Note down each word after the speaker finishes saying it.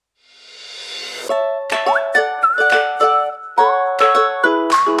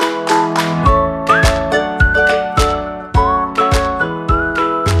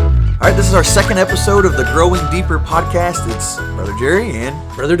second episode of the Growing Deeper podcast. It's Brother Jerry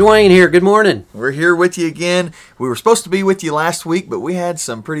and Brother Dwayne here. Good morning. We're here with you again. We were supposed to be with you last week, but we had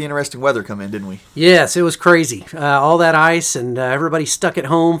some pretty interesting weather come in, didn't we? Yes, it was crazy. All that ice and everybody stuck at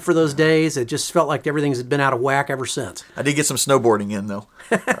home for those days. It just felt like everything's been out of whack ever since. I did get some snowboarding in, though.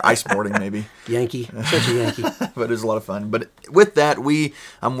 Or ice boarding, maybe. Yankee. Such a Yankee. But it was a lot of fun. But with that, we're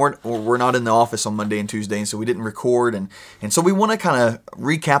not in the office on Monday and Tuesday, and so we didn't record. And so we want to kind of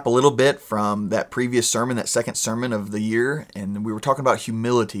recap a little bit from that previous sermon, that second sermon of the year. And we were talking about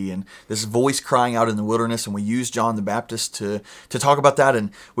humility and this voice crying out in the wilderness. And we used John the Baptist to talk about that. And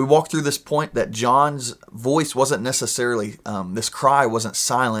we walked through this point that John's voice wasn't necessarily, this cry wasn't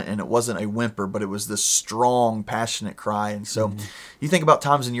silent and it wasn't a whimper, but it was this strong, passionate cry. And so you think about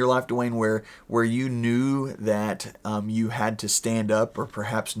times in your life, Dwayne, where you knew that you had to stand up, or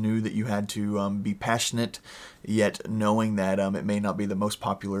perhaps knew that you had to be passionate, yet knowing that it may not be the most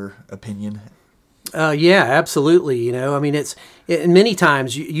popular opinion. Yeah, absolutely. You know, I mean, many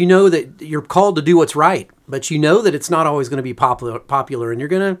times you know that you're called to do what's right, but you know that it's not always going to be popular, and you're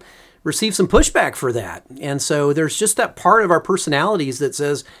going to receive some pushback for that. And so there's just that part of our personalities that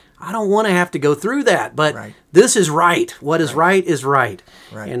says, I don't want to have to go through that, but This is right. What is right is right.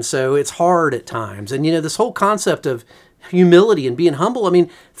 And so it's hard at times. And, you know, this whole concept of humility and being humble, I mean,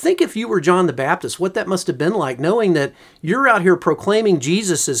 think if you were John the Baptist, what that must have been like, knowing that you're out here proclaiming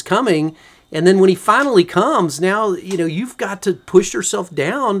Jesus is coming, and then when he finally comes, now, you know, you've got to push yourself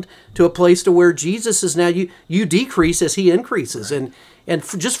down to a place to where Jesus is now, you decrease as he increases. And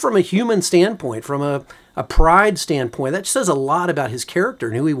just from a human standpoint, from a pride standpoint, that says a lot about his character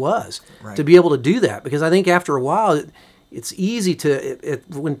and who he was to be able to do that. Because I think after a while, it's easy to,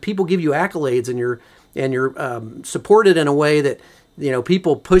 when people give you accolades and you're supported in a way that, you know,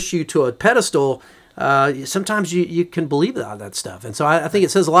 people push you to a pedestal, sometimes you can believe that stuff. And so I think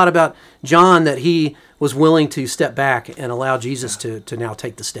it says a lot about John that he was willing to step back and allow Jesus to now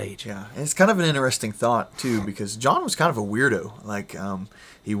take the stage. Yeah, and it's kind of an interesting thought, too, because John was kind of a weirdo. Like,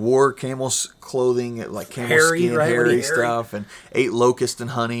 he wore camel's clothing, like camel skin, hairy stuff, and ate locust and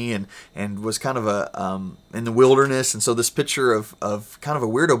honey, and was kind of in the wilderness. And so this picture of kind of a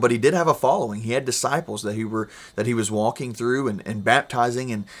weirdo, but he did have a following. He had disciples that he was walking through and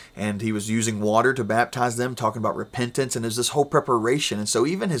baptizing, and he was using water to baptize them, talking about repentance, and there's this whole preparation. And so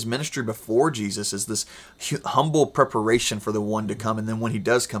even his ministry before Jesus is this humble preparation for the one to come. And then when he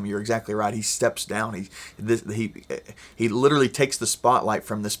does come, you're exactly right, he steps down. He literally takes the spotlight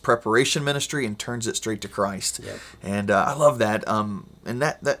from this preparation ministry and turns it straight to Christ. Yep. And I love that. And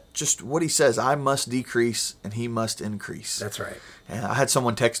that just what he says, I must decrease and he must increase. That's right. And I had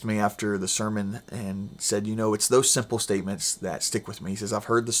someone text me after the sermon and said, you know, it's those simple statements that stick with me. He says, I've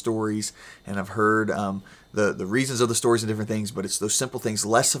heard the stories and I've heard the reasons of the stories and different things, but it's those simple things,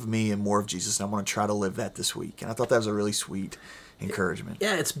 less of me and more of Jesus. And I want to try to live that this week. And I thought that was a really sweet encouragement.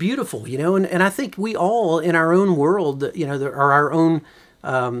 Yeah, it's beautiful, you know, and I think we all in our own world, you know, or our own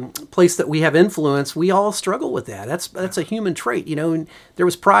place that we have influence, we all struggle with that. That's a human trait, you know. And there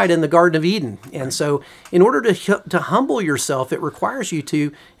was pride in the Garden of Eden, and so in order to humble yourself, it requires you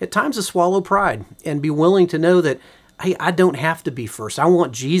to at times to swallow pride and be willing to know that, hey, I don't have to be first. I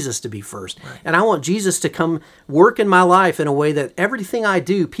want Jesus to be first, and I want Jesus to come work in my life in a way that everything I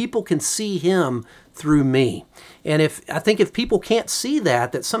do, people can see Him through me. And I think if people can't see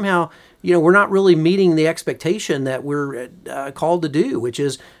that somehow, you know, we're not really meeting the expectation that we're called to do, which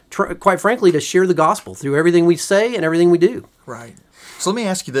is, quite frankly, to share the gospel through everything we say and everything we do. Right. So let me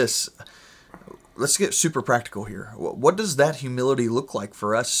ask you this. Let's get super practical here. What does that humility look like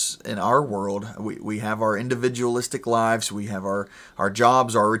for us in our world? We have our individualistic lives. We have our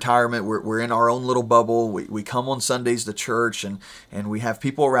jobs, our retirement. We're in our own little bubble. We come on Sundays to church, and we have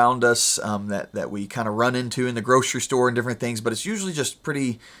people around us that we kind of run into in the grocery store and different things. But it's usually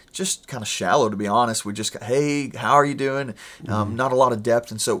just kind of shallow, to be honest. We just, hey, how are you doing? Not a lot of depth.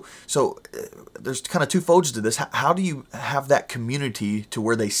 And so there's kind of two folds to this. How do you have that community to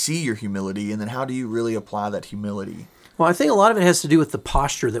where they see your humility, and then how do you really apply that humility? Well, I think a lot of it has to do with the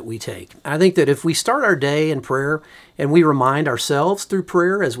posture that we take. I think that if we start our day in prayer and we remind ourselves through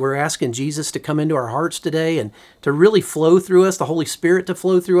prayer as we're asking Jesus to come into our hearts today and to really flow through us, the Holy Spirit to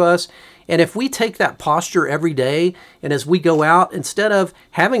flow through us, and if we take that posture every day, and as we go out, instead of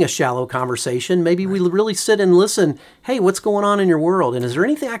having a shallow conversation, maybe we really sit and listen, hey, what's going on in your world? And is there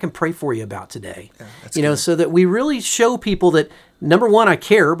anything I can pray for you about today? Yeah, you know, so that we really show people that number one, I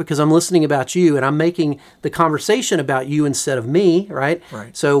care because I'm listening about you and I'm making the conversation about you instead of me, right?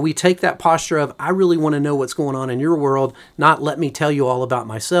 Right. So we take that posture of, I really want to know what's going on in your world, not let me tell you all about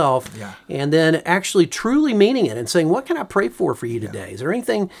myself. Yeah. And then actually truly meaning it and saying, what can I pray for you today? Is there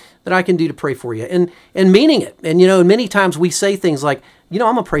anything that I can do to pray for you? And meaning it. And, many times we say things like, I'm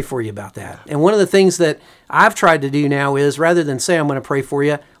going to pray for you about that. Yeah. And one of the things that I've tried to do now is, rather than say I'm going to pray for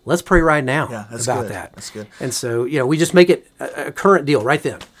you, let's pray right now about that. That's good. And so, we just make it a current deal right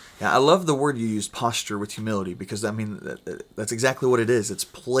then. Yeah, I love the word you used, posture with humility, because that's exactly what it is. It's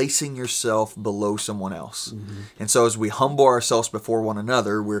placing yourself below someone else. Mm-hmm. And so as we humble ourselves before one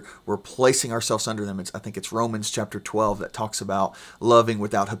another, we're placing ourselves under them. I think it's Romans chapter 12 that talks about loving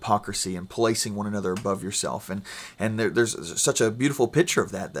without hypocrisy and placing one another above yourself. And there's such a beautiful picture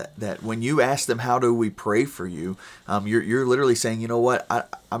of that when you ask them, how do we pray for you, you're literally saying, you know what,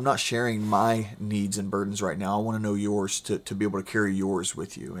 I'm not sharing my needs and burdens right now. I want to know yours to be able to carry yours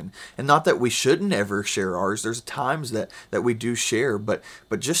with you. And not that we shouldn't ever share ours. There's times that we do share, but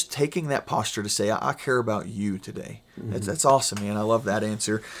just taking that posture to say, I care about you today. Mm-hmm. That's awesome, man. I love that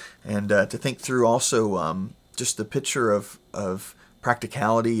answer. And to think through also just the picture of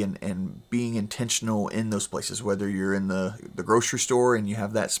practicality and being intentional in those places, whether you're in the grocery store and you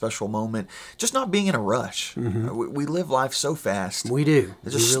have that special moment, just not being in a rush. Mm-hmm. We live life so fast. We do.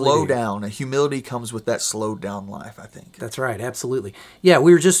 Just really slow down. And humility comes with that slowed down life, I think. That's right. Absolutely. Yeah,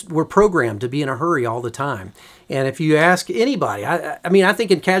 we're programmed to be in a hurry all the time. And if you ask anybody, I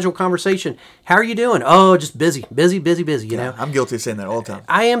think in casual conversation, how are you doing? Oh, just busy, you know? I'm guilty of saying that all the time.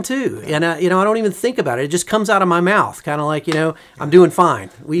 I am too. Yeah. And, I don't even think about it. It just comes out of my mouth, kind of like, I'm doing fine.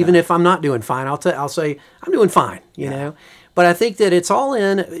 Even if I'm not doing fine, I'll say, I'm doing fine, you know? But I think that it's all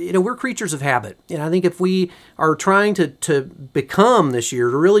in, we're creatures of habit. And I think if we are trying to become this year,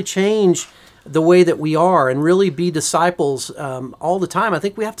 to really change the way that we are and really be disciples all the time, I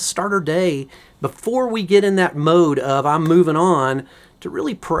think we have to start our day before we get in that mode of I'm moving on, to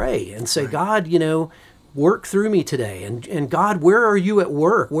really pray and say, right. God, work through me today. And God, where are you at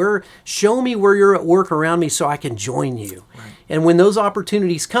work? Show me where you're at work around me so I can join you. Right. And when those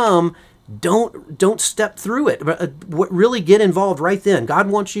opportunities come, don't step through it, but really get involved right then. God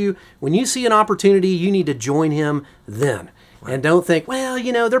wants you, when you see an opportunity, you need to join him then. Right. And don't think, well,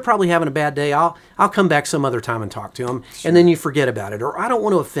 they're probably having a bad day. I'll come back some other time and talk to them. Sure. And then you forget about it. Or I don't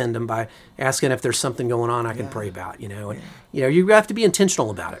want to offend them by asking if there's something going on I can pray about, And, you have to be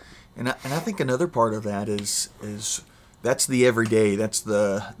intentional about it. And I think another part of that is that's the everyday, that's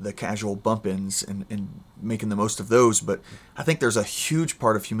the casual bump-ins and making the most of those. But I think there's a huge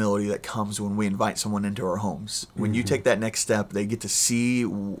part of humility that comes when we invite someone into our homes. When you take that next step, they get to see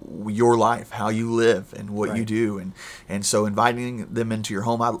your life, how you live and what you do. And so inviting them into your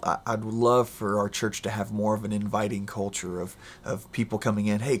home, I'd love for our church to have more of an inviting culture of people coming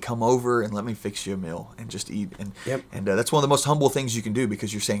in, hey, come over and let me fix you a meal and just eat. And that's one of the most humble things you can do,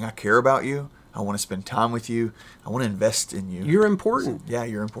 because you're saying, I care about you. I want to spend time with you. I want to invest in you. You're important. Yeah,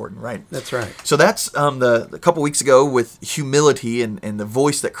 you're important, right. That's right. So that's a couple weeks ago with humility and the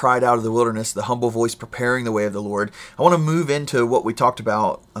voice that cried out of the wilderness, the humble voice preparing the way of the Lord. I want to move into what we talked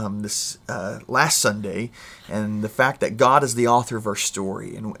about this last Sunday, and the fact that God is the author of our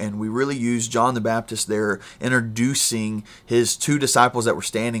story. And we really use John the Baptist there introducing his two disciples that were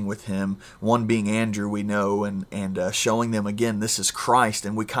standing with him, one being Andrew, we know, and showing them, again, this is Christ.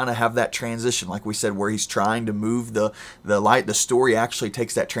 And we kind of have that transition, like we said, where he's trying to move the light. The story actually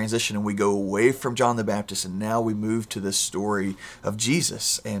takes that transition, and we go away from John the Baptist, and now we move to this story of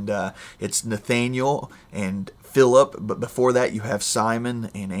Jesus. And it's Nathaniel and Philip, but before that you have Simon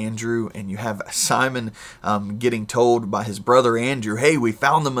and Andrew, and you have Simon getting told by his brother Andrew, hey, we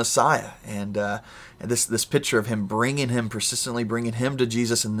found the Messiah. And this picture of him persistently bringing him to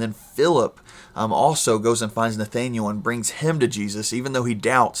Jesus. And then Philip also goes and finds Nathaniel and brings him to Jesus. Even though he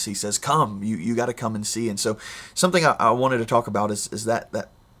doubts, he says, come, you got to come and see. And so something I wanted to talk about is that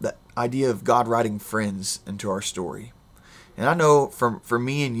idea of God writing friends into our story. And I know for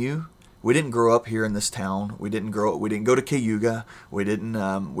me and you, we didn't grow up here in this town. We didn't go to Cayuga. We didn't.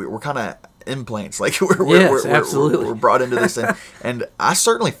 We're kind of implants, like we're brought into this, and I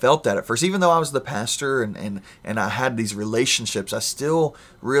certainly felt that at first. Even though I was the pastor and I had these relationships, I still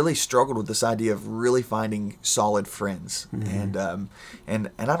really struggled with this idea of really finding solid friends. Mm-hmm. And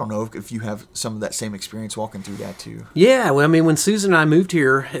I don't know if you have some of that same experience walking through that too. Yeah, well, I mean, when Susan and I moved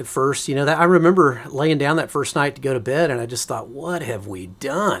here at first, that I remember laying down that first night to go to bed, and I just thought, what have we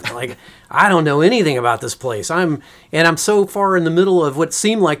done? Like, I don't know anything about this place. I'm so far in the middle of what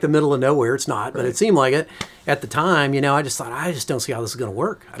seemed like the middle of nowhere. It's not, but it seemed like it at the time. I just thought, I just don't see how this is going to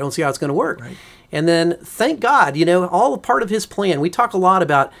work. I don't see how it's going to work. Right. And then thank God, all a part of his plan. We talk a lot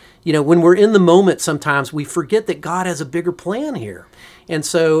about, when we're in the moment, sometimes we forget that God has a bigger plan here. And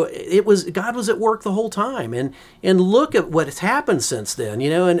so God was at work the whole time, and look at what has happened since then,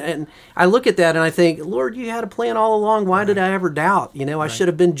 and I look at that and I think, Lord, you had a plan all along. Why did I ever doubt? I should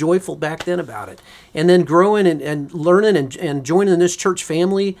have been joyful back then about it. And then growing and learning and joining this church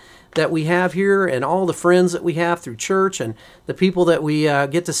family that we have here, and all the friends that we have through church, and the people that we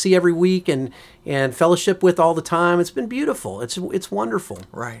get to see every week and fellowship with all the time. It's been beautiful. It's wonderful.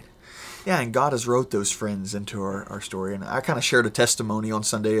 Right. Yeah, and God has wrote those friends into our story. And I kind of shared a testimony on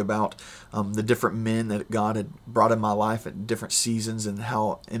Sunday about the different men that God had brought in my life at different seasons and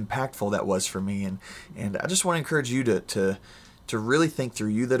how impactful that was for me. And I just want to encourage you to really think through,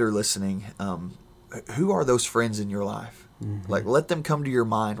 you that are listening, who are those friends in your life? Mm-hmm. Like, let them come to your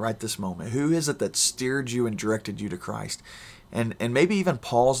mind right this moment. Who is it that steered you and directed you to Christ? And maybe even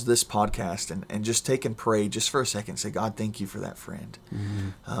pause this podcast and just take and pray just for a second. Say, God, thank you for that friend.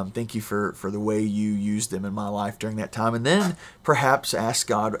 Mm-hmm. Thank you for the way you used them in my life during that time. And then perhaps ask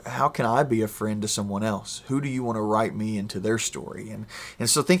God, how can I be a friend to someone else? Who do you want to write me into their story? And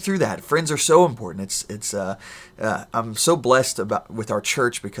so think through that. Friends are so important. I'm so blessed with our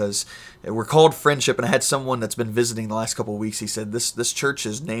church because we're called Friendship. And I had someone that's been visiting the last couple of weeks. He said, this church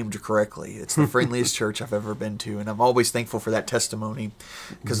is named correctly. It's the friendliest church I've ever been to. And I'm always thankful for that testimony,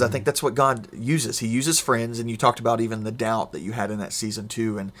 because I think that's what God uses. He uses friends, and you talked about even the doubt that you had in that season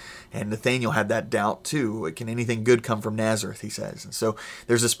too, and Nathaniel had that doubt too. Can anything good come from Nazareth, he says. And so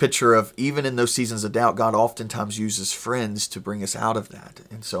there's this picture of, even in those seasons of doubt, God oftentimes uses friends to bring us out of that.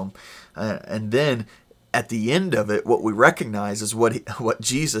 And so and then at the end of it, what we recognize is what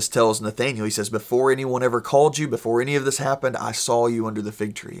Jesus tells Nathaniel. He says, before anyone ever called you, before any of this happened, I saw you under the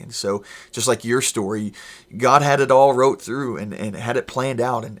fig tree. And so just like your story, God had it all wrote through and had it planned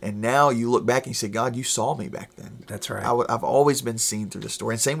out. And now you look back and you say, God, you saw me back then. That's right. I've always been seen through the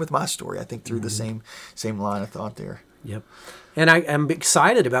story. And same with my story. I think through the same line of thought there. Yep. And I'm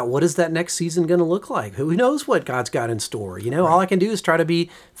excited about what is that next season going to look like. Who knows what God's got in store? Right. All I can do is try to be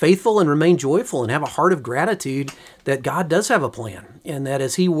faithful and remain joyful and have a heart of gratitude that God does have a plan, and that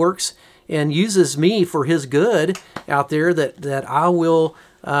as he works and uses me for his good out there, that I will,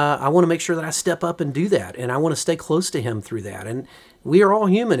 I want to make sure that I step up and do that. And I want to stay close to him through that. And we are all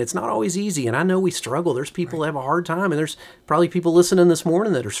human. It's not always easy. And I know we struggle. There's people that have a hard time, and there's probably people listening this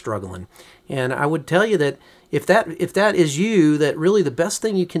morning that are struggling. And I would tell you that if that is you, that really the best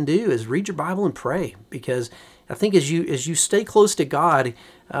thing you can do is read your Bible and pray, because I think as you stay close to God,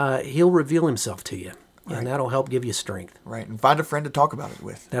 he'll reveal himself to you. Right. And that'll help give you strength. Right. And find a friend to talk about it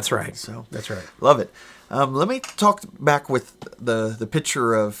with. That's right. So that's right. Love it. Let me talk back with the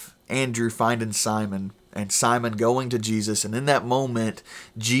picture of Andrew finding Simon, and Simon going to Jesus. And in that moment,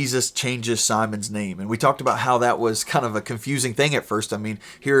 Jesus changes Simon's name. And we talked about how that was kind of a confusing thing at first. I mean,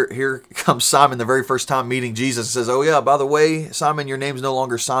 here comes Simon the very first time meeting Jesus, and says, oh yeah, by the way, Simon, your name's no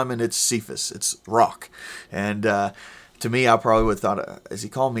longer Simon, it's Cephas, it's Rock. And to me, I probably would have thought, is he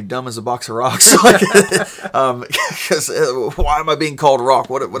calling me dumb as a box of rocks? Because why am I being called Rock?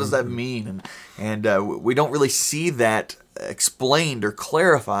 What does that mean? And we don't really see that explained or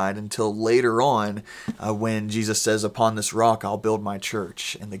clarified until later on, when Jesus says, upon this rock I'll build my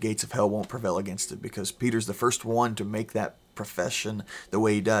church, and the gates of hell won't prevail against it, because Peter's the first one to make that profession the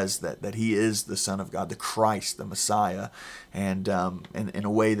way he does, that he is the Son of God, the Christ, the Messiah, and in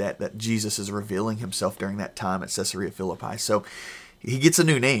a way that Jesus is revealing himself during that time at Caesarea Philippi. So he gets a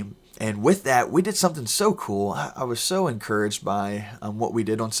new name. And with that, we did something so cool. I was so encouraged by what we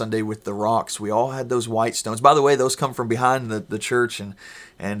did on Sunday with the rocks. We all had those white stones. By the way, those come from behind the church, and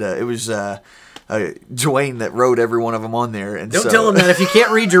it was Dwayne that wrote every one of them on there. And Don't tell him that. If you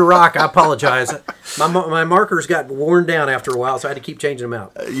can't read your rock, I apologize. My markers got worn down after a while, so I had to keep changing them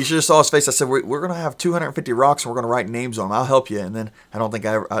out. You should have saw his face. I said, we're going to have 250 rocks, and we're going to write names on them. I'll help you. And then I don't think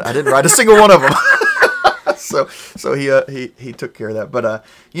I didn't write a single one of them. So he took care of that. But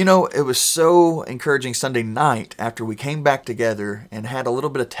it was so encouraging Sunday night after we came back together and had a little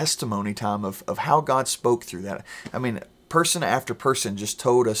bit of testimony time of how God spoke through that. I mean, person after person just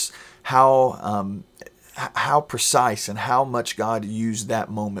told us how precise and how much God used that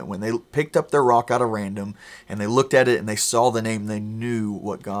moment when they picked up their rock out of random and they looked at it and they saw the name. They knew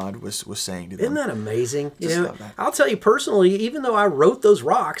what God was saying to them. Isn't that amazing? I'll tell you personally, even though I wrote those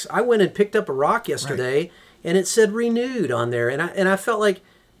rocks, I went and picked up a rock yesterday. Right. And it said renewed on there. And I felt like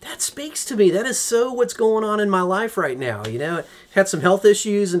that speaks to me. That is so what's going on in my life right now. I had some health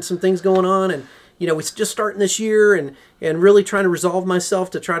issues and some things going on. And, we're just starting this year and really trying to resolve myself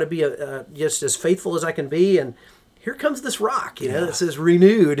to try to be just as faithful as I can be. And here comes this rock, that says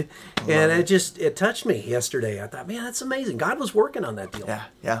renewed. And it touched me yesterday. I thought, man, that's amazing. God was working on that deal.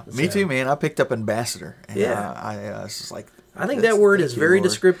 Yeah. Me too, man. I picked up ambassador. And I was just like, I think that word is very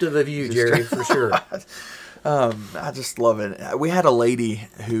descriptive of you, Jerry, for sure. I just love it. We had a lady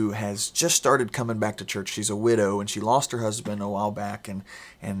who has just started coming back to church. She's a widow, and she lost her husband a while back.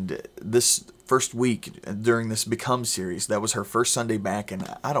 And this first week during this Become series, that was her first Sunday back in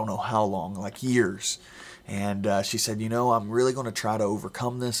I don't know how long, like years. And she said, I'm really going to try to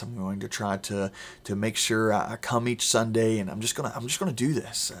overcome this. I'm going to try to make sure I come each Sunday, and I'm just going to do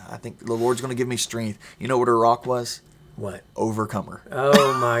this. I think the Lord's going to give me strength. You know what her rock was? What? Overcomer.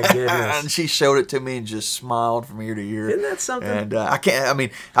 Oh my goodness. And she showed it to me and just smiled from ear to ear. Isn't that something? And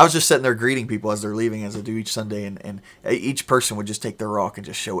I was just sitting there greeting people as they're leaving, as I do each Sunday, and each person would just take their rock and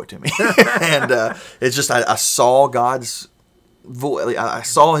just show it to me. And it's just, I saw God's voice. I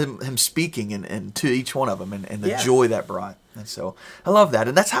saw him speaking and to each one of them, and the joy that brought. And so I love that,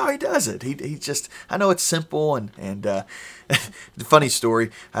 and that's how he does it. He just, I know it's simple, and the funny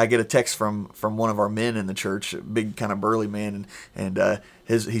story. I get a text from one of our men in the church, a big kind of burly man, and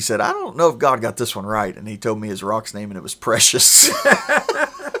he said, I don't know if God got this one right, and he told me his rock's name, and it was Precious.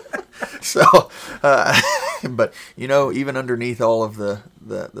 So, but even underneath all of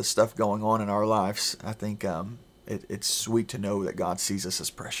the stuff going on in our lives, I think it's sweet to know that God sees us as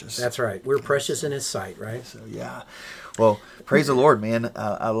precious. That's right. We're precious in His sight, right? So yeah. Well, praise the Lord, man.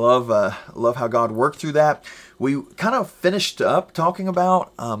 I love how God worked through that. We kind of finished up talking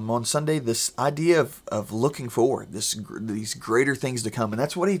about on Sunday this idea of looking forward, these greater things to come. And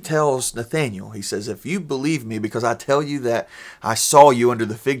that's what he tells Nathaniel. He says, if you believe me because I tell you that I saw you under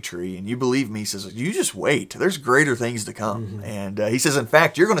the fig tree and you believe me, he says, you just wait. There's greater things to come. Mm-hmm. And he says, in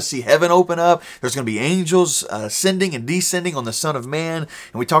fact, you're going to see heaven open up. There's going to be angels ascending and descending on the Son of Man.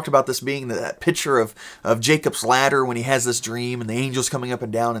 And we talked about this being that picture of Jacob's ladder when he has this dream and the angels coming up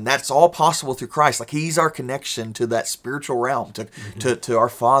and down. And that's all possible through Christ. Like he's our connection to that spiritual realm, to our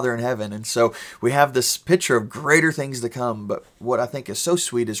Father in heaven. And so we have this picture of greater things to come. But what I think is so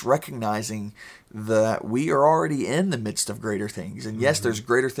sweet is recognizing that we are already in the midst of greater things. And yes, there's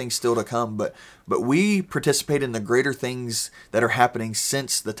greater things still to come, but we participate in the greater things that are happening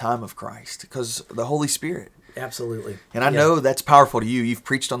since the time of Christ because the Holy Spirit. Absolutely. And I know that's powerful to you. You've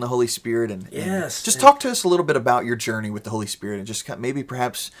preached on the Holy Spirit. And just talk to us a little bit about your journey with the Holy Spirit and just maybe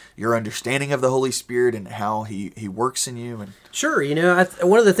perhaps your understanding of the Holy Spirit and how He works in you. And Sure.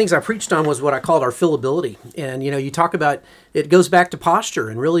 One of the things I preached on was what I called our fillability. And, you talk about, it goes back to posture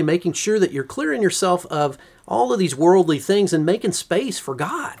and really making sure that you're clearing yourself of all of these worldly things and making space for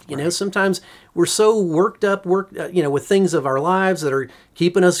God. Sometimes we're so worked up, with things of our lives that are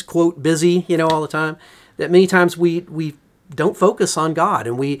keeping us, quote, busy, all the time, that many times we don't focus on God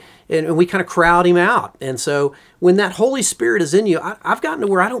and we kind of crowd Him out. And so when that Holy Spirit is in you, I've gotten to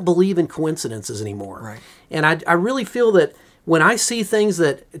where I don't believe in coincidences anymore. Right. And I really feel that when I see things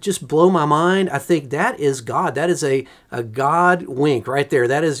that just blow my mind, I think that is God. That is a God wink right there.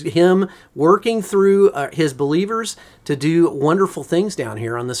 That is Him working through His believers to do wonderful things down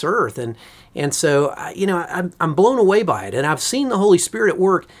here on this earth. And so, I'm blown away by it. And I've seen the Holy Spirit at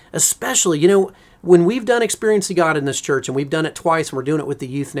work, especially, when we've done Experiencing God in this church, and we've done it twice, and we're doing it with the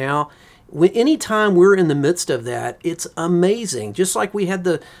youth now, anytime we're in the midst of that, it's amazing. Just like we had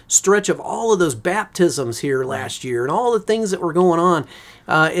the stretch of all of those baptisms here last year and all the things that were going on.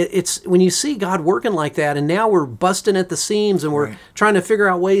 It's when you see God working like that, and now we're busting at the seams and we're trying to figure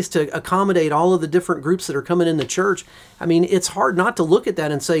out ways to accommodate all of the different groups that are coming in the church. I mean, it's hard not to look at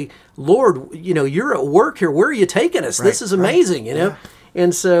that and say, Lord, you're at work here. Where are you taking us? This is amazing, Yeah.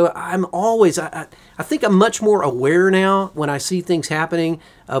 And so I'm always, I think I'm much more aware now when I see things happening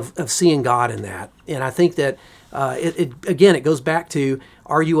of seeing God in that. And I think that, it goes back to,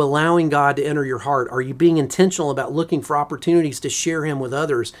 are you allowing God to enter your heart? Are you being intentional about looking for opportunities to share Him with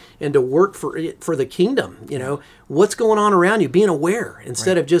others and to work for the kingdom? What's going on around you? Being aware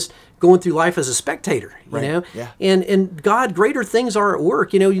instead of just going through life as a spectator, Yeah. And God, greater things are at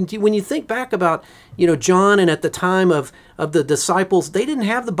work. When you think back about, John and at the time of the disciples, they didn't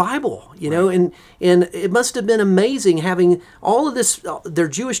have the Bible, and it must have been amazing having all of this, their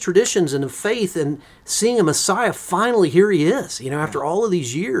Jewish traditions and faith, and seeing a Messiah, finally here He is, after all of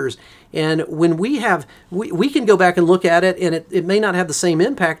these years. And when we can go back and look at it, and it may not have the same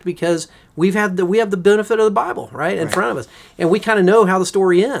impact because we have the benefit of the Bible in front of us, and we kind of know how the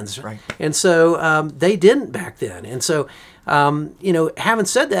story ends. Right. And so they didn't back then. And so, having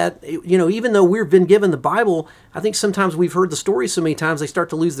said that, even though we've been given the Bible, I think sometimes we've heard the story so many times they start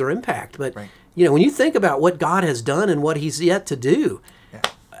to lose their impact. But when you think about what God has done and what He's yet to do,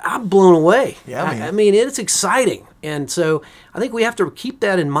 I'm blown away. Yeah, I mean, it's exciting. And so I think we have to keep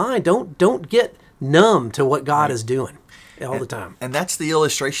that in mind. Don't get numb to what God is doing all the time. And that's the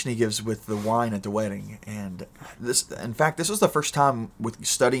illustration he gives with the wine at the wedding. And this, in fact, this was the first time with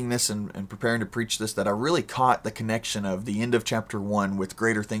studying this and preparing to preach this that I really caught the connection of the end of chapter 1 with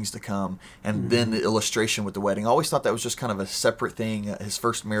greater things to come, and then the illustration with the wedding. I always thought that was just kind of a separate thing, his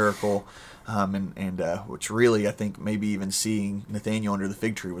first miracle, which really I think maybe even seeing Nathanael under the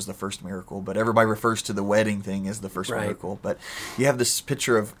fig tree was the first miracle. But everybody refers to the wedding thing as the first miracle. But you have this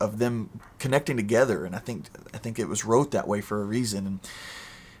picture of them connecting together, and I think it was wrote that way for a reason. And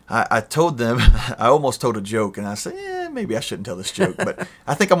I told them, I almost told a joke, and I said, maybe I shouldn't tell this joke, but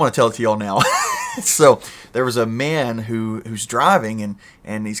I think I'm going to tell it to y'all now. So there was a man who's driving,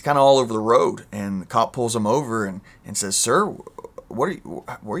 and he's kind of all over the road, and the cop pulls him over and says, "Sir, what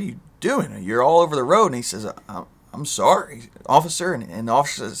are you doing? You're all over the road." And he says, "I'm sorry, officer." And the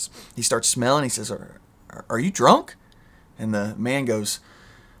officer says, he starts smelling. He says, "Are you drunk?" And the man goes,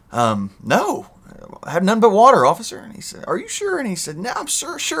 "No, I have none but water, officer." And he said, "Are you sure?" And he said, "No, I'm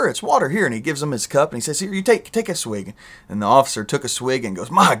sure it's water here." And he gives him his cup, and he says, "Here, you take a swig." And the officer took a swig and goes,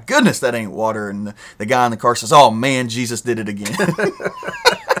 "My goodness, that ain't water." And the guy in the car says, "Oh man, Jesus did it again."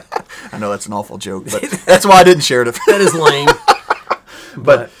 I know that's an awful joke, but that's why I didn't share it. That is lame.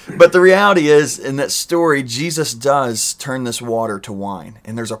 But the reality is, in that story, Jesus does turn this water to wine,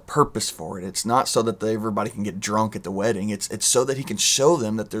 and there's a purpose for it. It's not so that everybody can get drunk at the wedding. It's so that he can show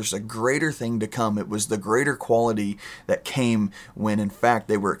them that there's a greater thing to come. It was the greater quality that came when, in fact,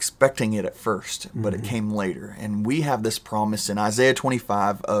 they were expecting it at first, but it came later. And we have this promise in Isaiah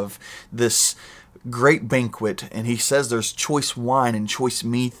 25 of this great banquet, and he says there's choice wine and choice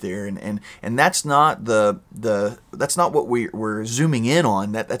meat there, and that's not that's not what we're zooming in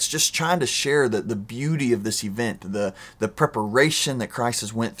on. That's just trying to share the beauty of this event, the preparation that Christ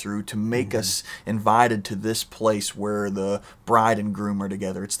has went through to make us invited to this place where the bride and groom are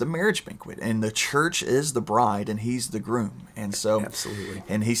together. It's the marriage banquet, and the church is the bride, and he's the groom, and so absolutely,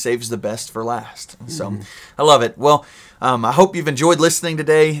 and he saves the best for last. And so I love it. Well, I hope you've enjoyed listening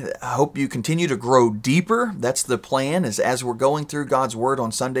today. I hope you continue to grow deeper. That's the plan, is as we're going through God's Word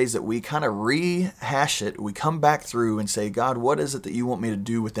on Sundays that we kind of rehash it. We come back through and say, "God, what is it that you want me to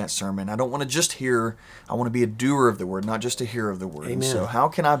do with that sermon? I don't want to just hear. I want to be a doer of the Word, not just a hearer of the Word." Amen. So how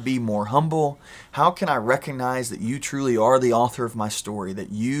can I be more humble? How can I recognize that you truly are the author of my story,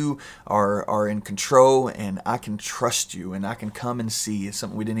 that you are in control, and I can trust you, and I can come and see? It's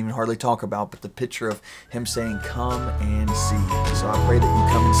something we didn't even hardly talk about, but the picture of him saying, "Come and see." So I pray that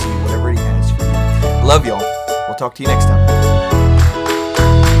you come and see whatever he has for you. Love y'all. We'll talk to you next time.